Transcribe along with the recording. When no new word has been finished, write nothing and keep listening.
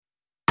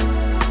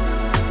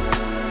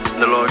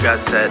The Lord God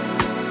said,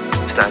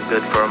 it's not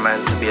good for a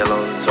man to be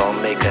alone, so I'll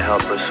make a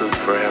helper suit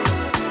for him.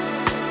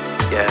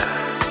 Yeah.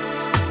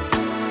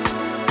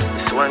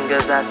 This one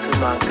goes out to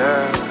my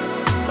girl,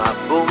 my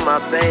boo, my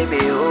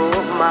baby, ooh,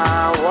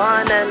 my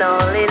one and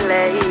only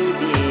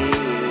lady.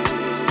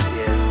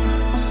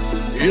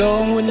 Yeah.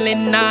 Lonely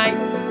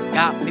nights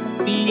got me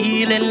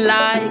feeling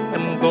like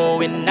I'm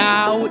going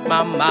out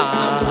my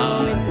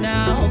mind.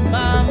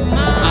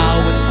 I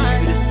want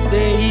you to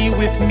stay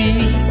with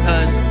me,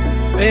 'cause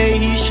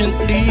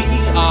patiently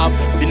I've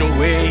been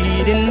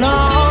waiting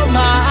all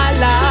my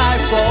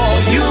life for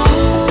you.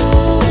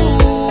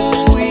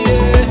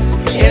 Yeah,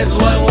 here's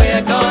what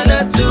we're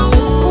gonna do.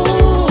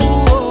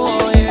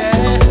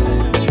 Yeah,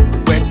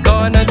 we're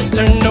gonna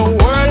turn the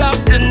world up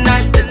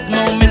tonight. This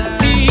moment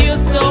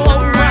feels so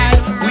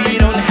right. We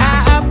don't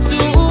have to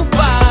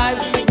fight.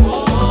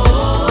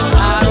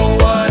 I don't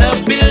wanna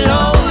be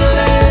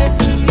lonely.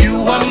 You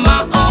are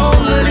my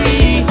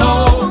only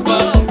hope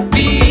of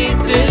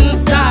peace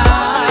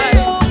inside.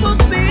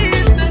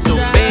 So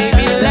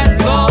baby, let's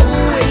go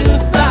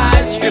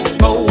inside. Strip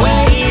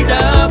away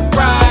the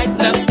pride.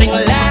 Nothing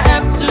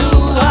left to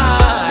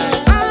hide.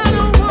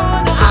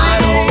 I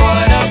don't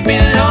wanna be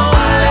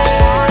lonely.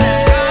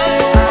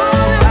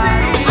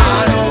 I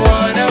don't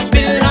wanna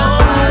be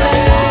lonely.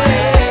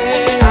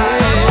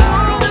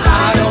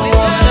 I don't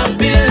wanna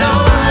be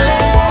lonely.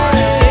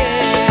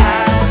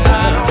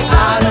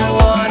 I don't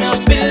wanna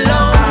be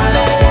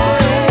lonely.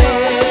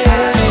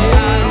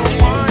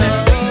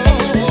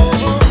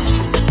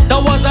 The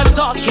words are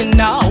talking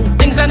now.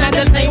 Things are not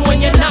the same